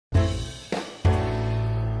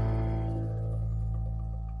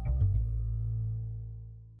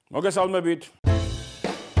მოგესალმებით.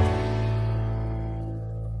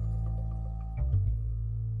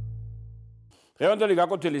 დღევანდელი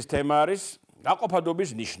გაკვეთილის თემა არის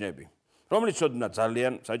გაყოფადობის ნიშნები, რომელიც ოდნავ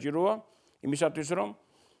ძალიან საჭიროა იმისათვის, რომ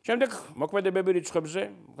შემდეგ მოქმედებები რიცხვებზე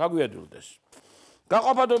გაგვიადვილდეს.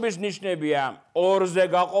 გაყოფადობის ნიშნებია 2-ზე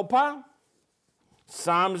გაყოფა,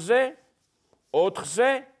 3-ზე, 4-ზე,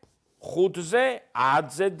 5-ზე,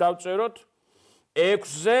 10-ზე დავწეროთ,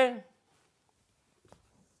 6-ზე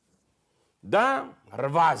და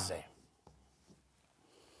 8-ზე.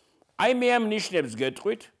 აი მე ამ ნიშნებს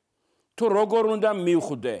გეტყვით, თუ როგორ უნდა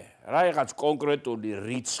მივხვდე, რაღაც კონკრეტული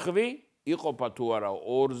რიცხვი იყოფა თუ არა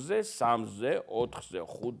 2-ზე, 3-ზე, 4-ზე,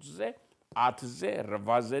 5-ზე, 10-ზე,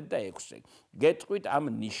 8-ზე და 6-ზე. გეტყვით ამ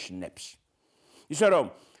ნიშნებს. ისე რომ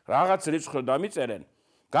რაღაც რიცხვი დამიწერენ,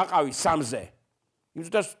 გაყავი 3-ზე.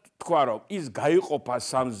 იმისათვის თქვა რომ ის გაიყოფა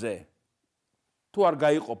 3-ზე. თუ არ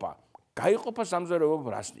გაიყოფა, გაიყოფა 3-ზე რომ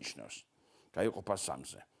რას ნიშნავს? გაიყოფა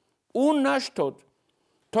 3-ზე. უნაშთოდ,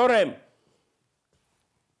 თორემ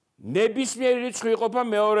ნებისმიერი რიცხვი იყოფა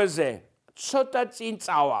მეორეზე. ცოტა წინ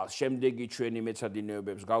წავალ, შემდეგი ჩვენი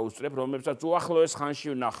მეცადინეობებს გავუსწრებ, რომლებსაც უახლოეს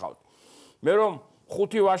ხანში ვნახავთ. მე რომ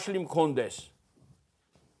 5 ვაშლი მქონდეს,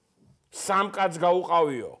 3 კაცს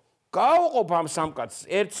გაუყავიო. გავუყოფ ამ 3 კაცს,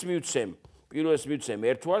 ერთს მივცემ, პირველს მივცემ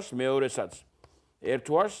 1 ვაშს, მეორესაც 1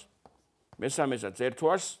 ვაშს, მესამესაც 1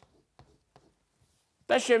 ვაშს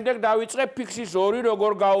და შემდეგ დავიწყებ ფიქსის 2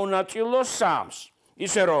 როგორ გაუნაწილო 3-ს.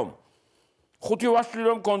 ისე რომ 5 ვაშლი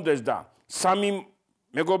რომ მქონდეს და 3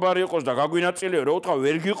 მეგობარი იყოს და გაგვინაწილიო, რო უთხრა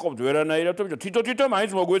ვერ გიყოფთ ვერანაირად, თითო-თითო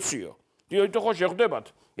მაინც მოგვეციო. თითო-თითო ხო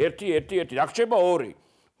შეხვდებათ. 1 რა რჩება 2.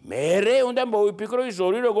 მერე უნდა მოვიფიქრო ის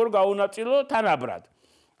 2 როგორ გაუნაწილო თანაბრად.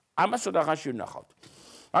 ამას ცოტა ხანში ვნახავთ.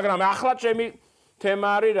 მაგრამ ახლა ჩემი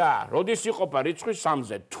თემა არის რა? როდის იყოფა რიცხვი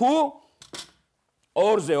 3-ზე? თუ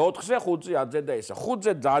 2-ზე, 4-ზე, 5-ზე, 10-ზე და ესა.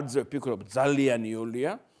 5-ზე და 10-ზე ვფიქრობ ძალიან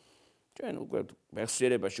იოლია. ჩვენ უკვე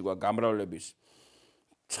მეხსიერებაში გვაქვს გამრავლების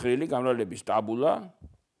ცხრილი, გამრავლების ტაბულა.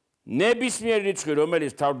 ნებისმიერი რიცხვი,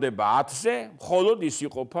 რომელიც თავდება 10-ზე, მხოლოდ ის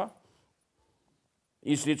იყოფა.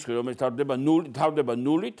 ის რიცხვი, რომელიც თავდება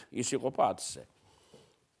 0-ით, ის იყოფა 10-ზე.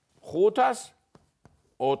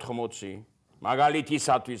 580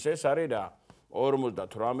 მაგალითისათვის ეს არის რა?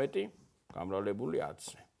 58 გამრავლებული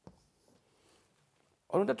 10-ზე.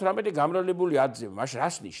 58 გამრავლებული 10-ზე, მაშინ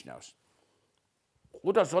რას ნიშნავს?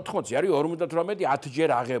 580 არის 58 10-ჯერ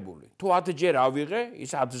აღებული. თუ 10-ჯერ ავიღე,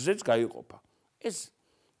 ის 10-ზეც გაიყოფა. ეს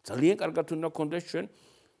ძალიან კარგად უნდა გქონდეს ჩვენ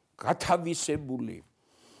გათავისებული.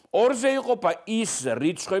 2-ზე იყოფა ის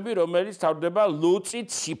რიცხვები, რომელიც თავდება ლუწი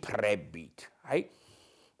ციფრებით. აი,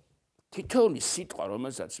 თითოეული სიტყვა,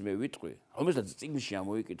 რომელსაც მე ვიტყვი, რომელსაც წიგნში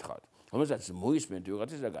ამოიკითხავთ, რომელსაც მოისმენთ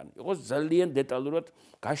ვიღაცისაგან, იყოს ძალიან დეტალურად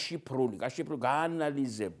გაშიფრული,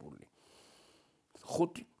 გაანალიზებული.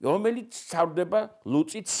 5, რომელიც თავდება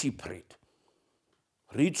ლუწი ციფრით.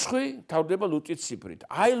 რიცხვი თავდება ლუწი ციფრით.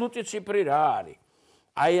 აი ლუწი ციფრი რა არის?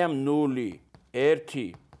 აი ამ 0,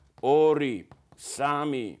 1, 2, 3,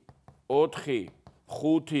 4,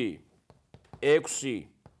 5, 6,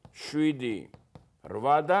 7,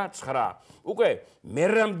 8 და 9. უკვე მე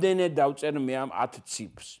რამდენი დავწერ მე ამ 10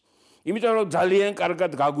 ციფრს. იმიტომ რომ ძალიან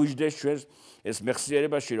კარგად გაგვიჟდეს ჩვენს ეს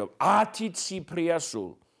მეხსიერებაში რომ 10 ციფრია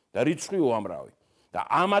სულ და რიცხვი უამრავი. და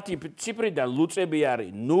ამ 10 ციფრიდან ლუწები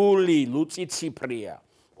არის 0 ლუწი ციფრია,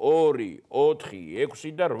 2, 4,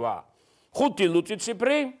 6 და 8. 5 ლუწი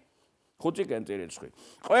ციფრი, 5 კენწი რიცხვი.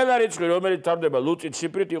 ყველა რიცხვი, რომელიც თავდება ლუწი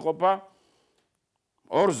ციფრით, იყოფა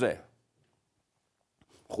 2-ზე.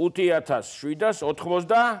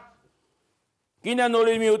 5780. გინდა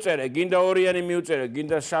 0-ი მიუწერე, გინდა 2-იანი მიუწერე,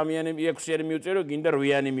 გინდა 3-იანი, 6-იანი მიუწერე, გინდა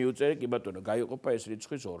 8-იანი მიუწერე, კი ბატონო, გაიყოფა ეს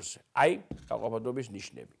რიცხვი 2-ზე. აი, გაყოფადობის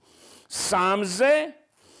ნიშნები. 3-ზე,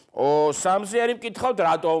 3-ზე არის მკითხავთ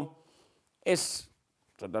რატომ? ეს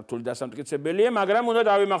ცოტა რთული დასამტკიცებელია, მაგრამ უნდა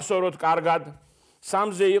დავიმახსოვროთ კარგად.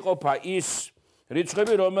 3-ზე იყოფა ის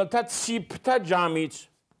რიცხვები, რომელთა ციფრთა ჯამიც.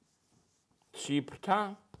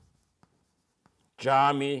 ციფრთა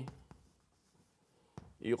ჯამი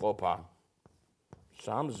იყოფა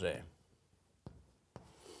 3-ზე.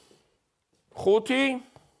 5,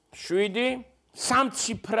 7, 3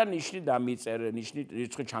 ციფრა ნიშნი დამიწერე, ნიშნი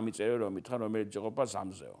რიცხვი ჩამიწერე რომ ითხრა რომელიც იყოფა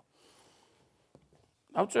 3-ზეო.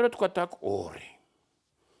 დავწერე თქვა აქ 2.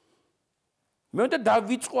 მე უნდა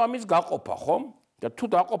დავიწყო ამის გაყოფა, ხომ? და თუ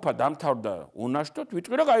დაყოფა დამთავრდა უნაშთოდ,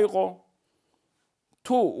 ვიტყვი რომ გაიყო.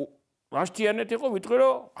 თუ რაშთიანეთ იყო, ვიტყვი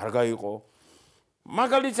რომ არ გაიყო.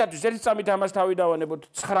 მაგალითად, ერთი წამით ამას თავი დავანებოთ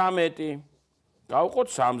 19. გავყოთ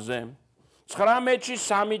 3-ზე. 19-ში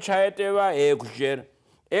 3 ჩაეტევა 6-ჯერ.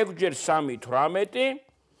 6-ჯერ 3 18,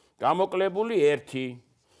 გამოკლებული 1.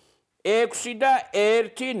 6 და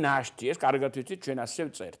 1 ნაშთი. ეს კარგად ვიცით, ჩვენ ასე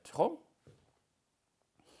ვწერთ, ხო?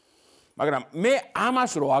 მაგრამ მე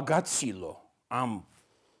ამას რო აგაცილო, ამ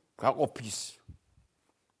გაყოფის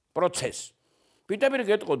პროცესს. პირდაპირ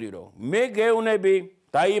გეტყოდი, რომ მე გეუნები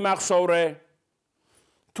დაიმახსოვრე,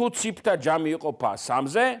 თუ ციფრთა ჯამი იყოფა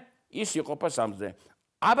 3-ზე, ის იყოფა 3-ზე.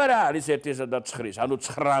 აბა რა არის 1-სა და 9-ის, ანუ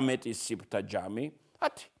 19-ის ციფრთა ჯამი?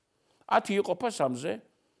 10. 10 იყოფა 3-ზე,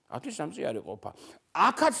 10 3-ზე არ იყოფა.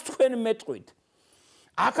 აქაც თქვენ მეტყვით.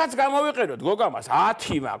 აქაც გამოვიყენოთ გოგამას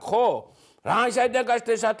 10 მაქვს, ხო? რა ისაიდან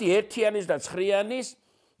გაშთეს 10 1-იანის და 9-იანის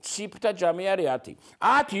ციფრთა ჯამი არის 10.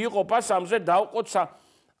 10 იყოფა 3-ზე დავყოთ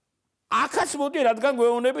აქაც მოდი რადგან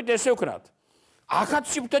გვეუბნებით ესე ვქნათ. აქაც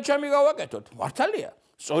ციფრთა ჯამი გავაკეთოთ. მართალია?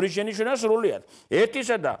 სწორი შენიშვნა სრულიად.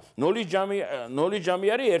 1-ისა და 0-ის ჯამი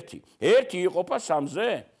არის 1. 1 იყოფა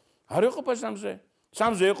 3-ზე? არ იყოფა 3-ზე.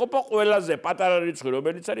 3-ზე იყოფა ყველაზე პატარა რიცხვი,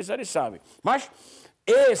 რომელიც არის 3. მაშ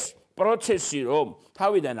ეს პროცესი რომ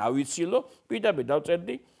თავიდან ავიცილო, პირდაპირ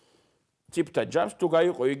დავწერდი ციფრთა ჯამს, თუ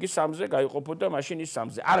გაიყო იგი 3-ზე, გაიყოფოდა მაშინ ის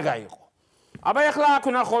 3-ზე. არ გაიყო. აბა ახლა აქ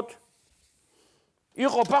ვნახოთ.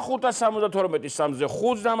 იყოფა 572 3-ზე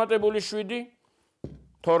 5 დამატებული 7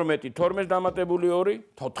 12 12 დამატებული 2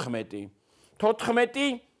 14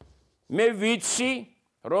 14 მე ვიცი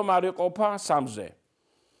რომ არ იყოფა 3-ზე.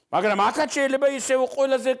 მაგრამ აქაც შეიძლება ისევ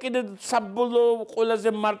ყველაზე კიდე საბოლოო ყველაზე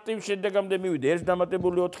მარტივ შედეგამდე მივიდე. 1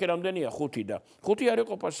 დამატებული 4 რამდენია? 5 და 5 არ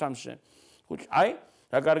იყოფა 3-ზე. 5 აი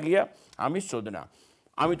რა კარგია ამის ცოდნა.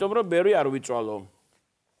 ამიტომ რომ ბევრი არ ვიწვალო.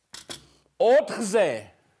 4-ზე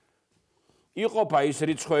იყოფა ის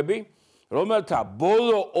რიცხვები, რომელთა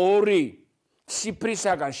ბოლო 2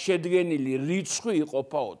 ციფრისაგან შედგენილი რიცხვი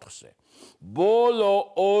იყოფა 4-ზე.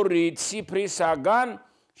 ბოლო 2 ციფრისაგან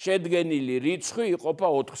შედგენილი რიცხვი იყოფა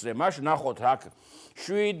 4-ზე. მაშ ნახოთ აქ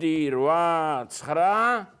 7 8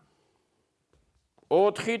 9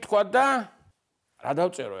 4 თქვა და რა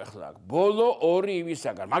დავწერო ახლა აქ? ბოლო 2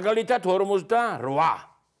 იმისაგან. მაგალითად 48.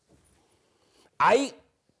 აი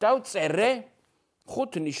დავწერე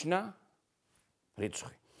 5 ნიშნა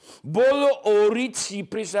რიცხვი. ბოლო 2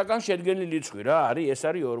 ციფრისაგან შედგენილი რიცხვი რა არის? ეს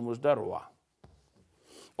არის 48.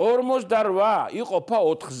 48 იყოფა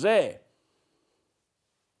 4-ზე.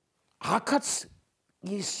 აქაც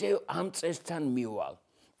ისევ ამ წესთან მივალ.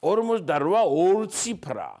 48 2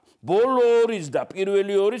 ციფრა. ბოლო 2-ის და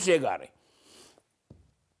პირველი 2-ის ეგ არის.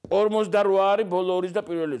 48 არის ბოლო 2-ის და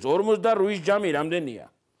პირველი 2-ის. 48-ის ჯამი რამდენია?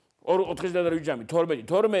 4-ის და 8-ის ჯამი 12.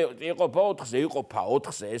 12 იყოფა 4-ზე, იყოფა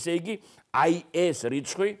 4-ზე. ესე იგი, აი ეს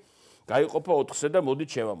რიცხვი გაიყოფა 4-ზე და მოდით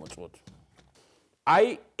შევამოწმოთ.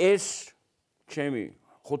 აი ეს ჩემი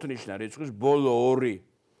 5 ნიშნა რიცხვის ბოლო 2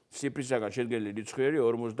 ციფრისაგან შედგენილი რიცხვი არის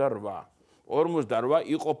 48.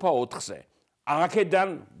 48 იყოფა 4-ზე. აქედან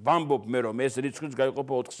ვამბობ მე რომ ეს რიცხვიც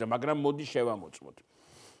გაიყოფა 4-ზე, მაგრამ მოდი შევამოწმოთ.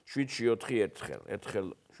 7-ში 4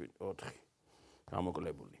 ერთხელ 4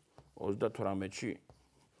 გამოკლებული. 38-ში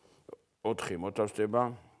 4 მოთავსდება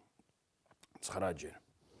 9-ჯერ.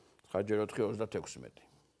 9-ჯერ 4 36.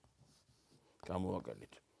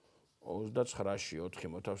 გამოვაკელით. 29-ში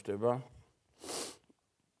 4 მოთავსდება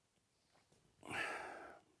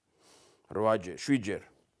 8-ჯერ, 7-ჯერ.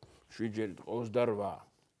 7-ჯერ 28.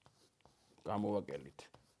 გამოვაკელით.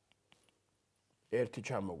 1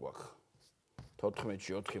 ჩამოგვაქვს.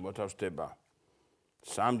 14-ში 4 მოთავსდება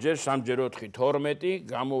 3-ჯერ, 3-ჯერ 4 12,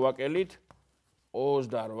 გამოვაკელით.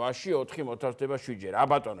 28-ში 4 მოთავსდება 7-ჯერ.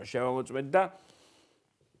 აბატონო, შევამოწმეთ და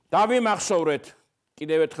დავიმახსოვრეთ.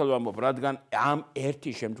 კიდევ ერთხელ ვამბობ, რადგან ამ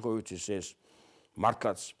ერთი შემთხვევისთვის ეს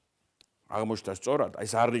მართლაც აღმოჩნდა სწორად,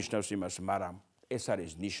 ეს არ ნიშნავს იმას, მაგრამ ეს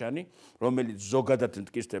არის ნიშანი, რომელიც ზოგადად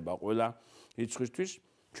მტკიცდება ყველა რიცხვისთვის.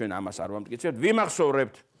 ჩვენ ამას არ ვამტკიცებთ.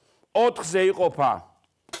 ვიმახსოვრებთ, 4-ზე იყოფა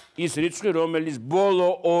ის რიცხვი, რომელიც ბოლო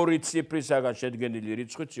 2 ციფრისაგან შედგენილი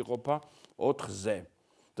რიცხვიც იყოფა 4-ზე.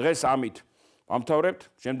 დღეს ამით ვამთავრებთ,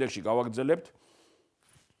 შემდეგში გავაგრძელებთ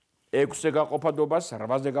 6-ზე გაყოფადობას,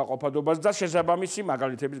 8-ზე გაყოფადობას და შესაბამისი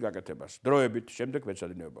მაგალითების გაკეთებას. დროებით, შემდეგ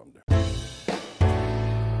მეცადინეობამდე.